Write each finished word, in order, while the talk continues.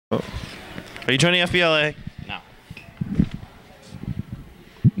Are you joining FBLA? No.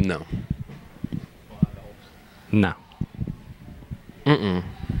 No. No. Mm-mm.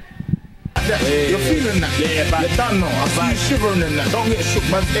 You're feeling that. You don't know. I see you shivering in that. Don't get shook,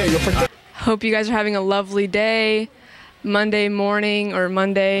 man. You're protected. Hope you guys are having a lovely day. Monday morning, or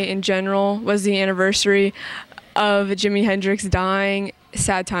Monday in general, was the anniversary of Jimi Hendrix dying.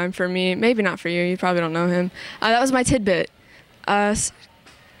 Sad time for me. Maybe not for you. You probably don't know him. That was my tidbit.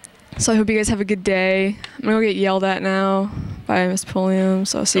 So I hope you guys have a good day. I'm gonna go get yelled at now by Miss Pulliam,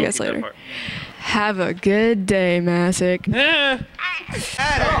 so I'll see you guys later. Have a good day, Masick. No,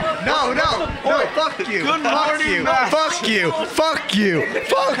 fuck you. Good morning, fuck you. Fuck you.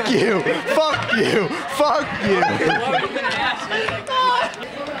 Fuck you. Fuck you. Fuck you.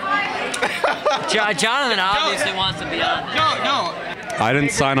 Jonathan obviously wants to be on there. No. I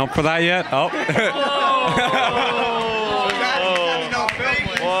didn't sign up for that yet. Oh.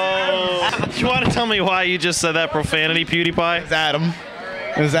 Whoa. You want to tell me why you just said that profanity, PewDiePie?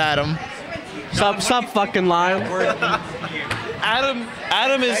 It was Adam. Stop fucking lying.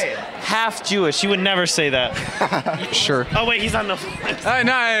 Adam is half Jewish. He would never say that. Sure. Oh wait, he's on the.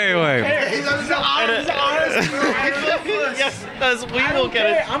 No, anyway. Yes, we will get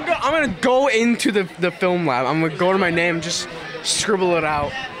it. I'm gonna go into the film lab. I'm gonna go to my name, just scribble it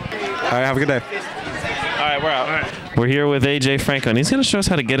out. All right, have a good day. All right, we're out. All right. We're here with AJ Franco, and he's gonna show us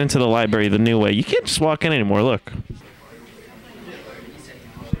how to get into the library the new way. You can't just walk in anymore. Look.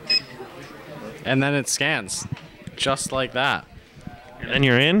 And then it scans, just like that. And then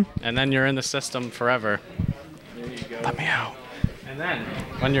you're in? And then you're in the system forever. There you go. Let me out. And then,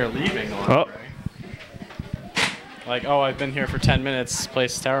 when you're leaving the library, like, oh, I've been here for 10 minutes, this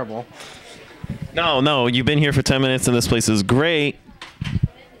place is terrible. No, you've been here for 10 minutes and this place is great.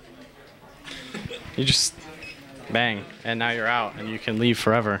 You just bang, and now you're out, and you can leave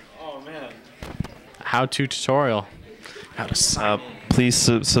forever. Oh, man. How-to tutorial. How to sign in. Please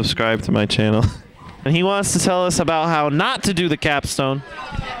subscribe to my channel. And he wants to tell us about how not to do the capstone.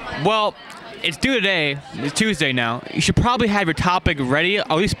 Well, it's due today. It's Tuesday now. You should probably have your topic ready, at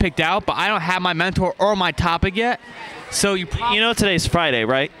least picked out, but I don't have my mentor or my topic yet. So you know today's Friday,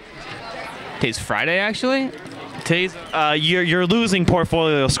 right? Today's Friday, actually? Today's... You're losing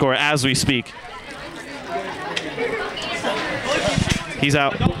portfolio score as we speak. He's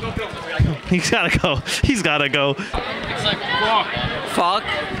out. He's gotta go. He's gotta go. It's like fuck.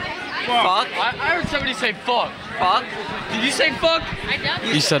 Fuck. I heard somebody say fuck. Fuck. Did you say fuck?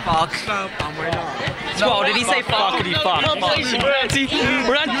 You said fuck. No, did he say fuck? Fuck. Compilation, Patsy.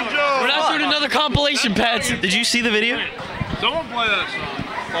 We're not doing another compilation, Patsy. Did you see the video? Don't play that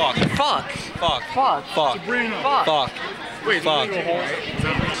song. Fuck. Sabrina. Fuck. Wait, fuck.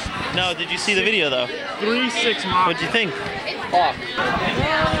 No, did you see the video though? 3-6 miles. What'd you think? Fuck.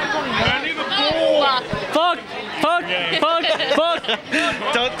 Fuck.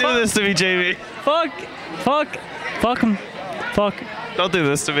 Don't do this to me, Jamie. Fuck him. Don't do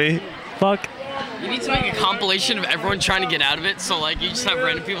this to me. Fuck. You need to make a compilation of everyone trying to get out of it, so like you just have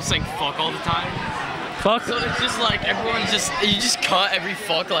random people saying fuck all the time. Fuck. So it's just like you just cut every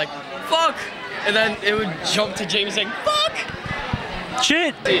fuck like fuck, and then it would jump to Jamie saying fuck.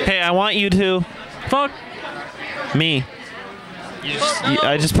 Shit. Hey, I want you to. Fuck. Me.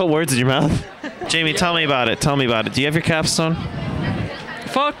 I just put words in your mouth. Jamie, tell me about it. Do you have your capstone?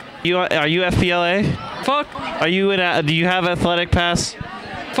 Fuck. Are you FBLA? Fuck. Are you do you have athletic pass?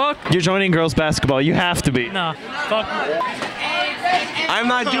 Fuck. You're joining girls basketball. You have to be. Nah. Fuck. I'm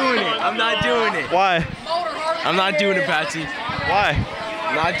not doing it. Why? I'm not doing it, Patsy. Why?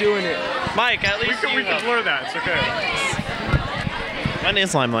 I'm not doing it. Mike, at least We can blur that. It's okay. When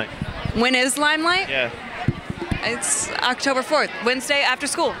is Limelight? When is Limelight? Yeah. It's October 4th, Wednesday after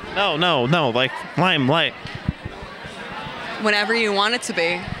school. No, like Limelight. Whenever you want it to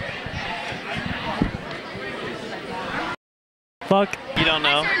be. Fuck. You don't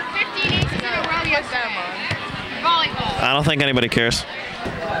know? Volleyball. I don't think anybody cares.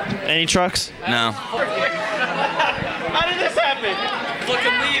 Any trucks? No. How did this happen?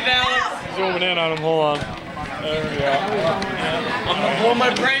 Fucking leave, Alex. Zooming in on him, hold on. There we go. I'm gonna blow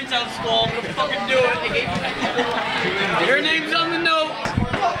my brains out, Squall. I'm gonna fucking do it. Your name's on the note.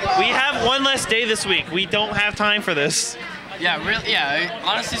 We have one less day this week. We don't have time for this. Yeah, really. Yeah,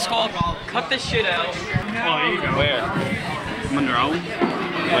 honestly, Squall, cut this shit out. Oh, here you go. Where? Monroe.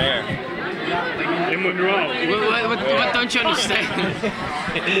 Where? In Monroe. What don't you understand?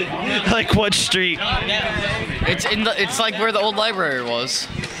 Like what street? It's like where the old library was.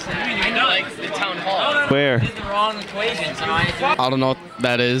 Like the town hall. Where? The wrong equations. I don't know what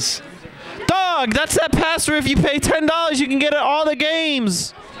that is. Dog, that's that pass where if you pay $10, you can get all the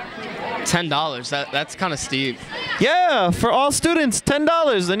games. $10. That's kind of steep. Yeah, for all students,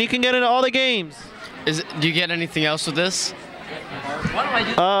 $10. Then you can get into all the games. Do you get anything else with this?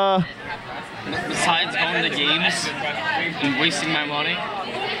 Besides going to games and wasting my money?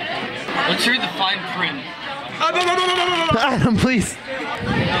 Let's read the fine print. Adam, please.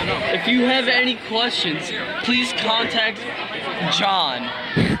 If you have any questions, please contact John.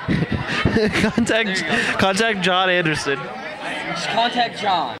 Contact John Anderson. Just contact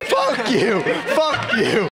John. Fuck you. Fuck you.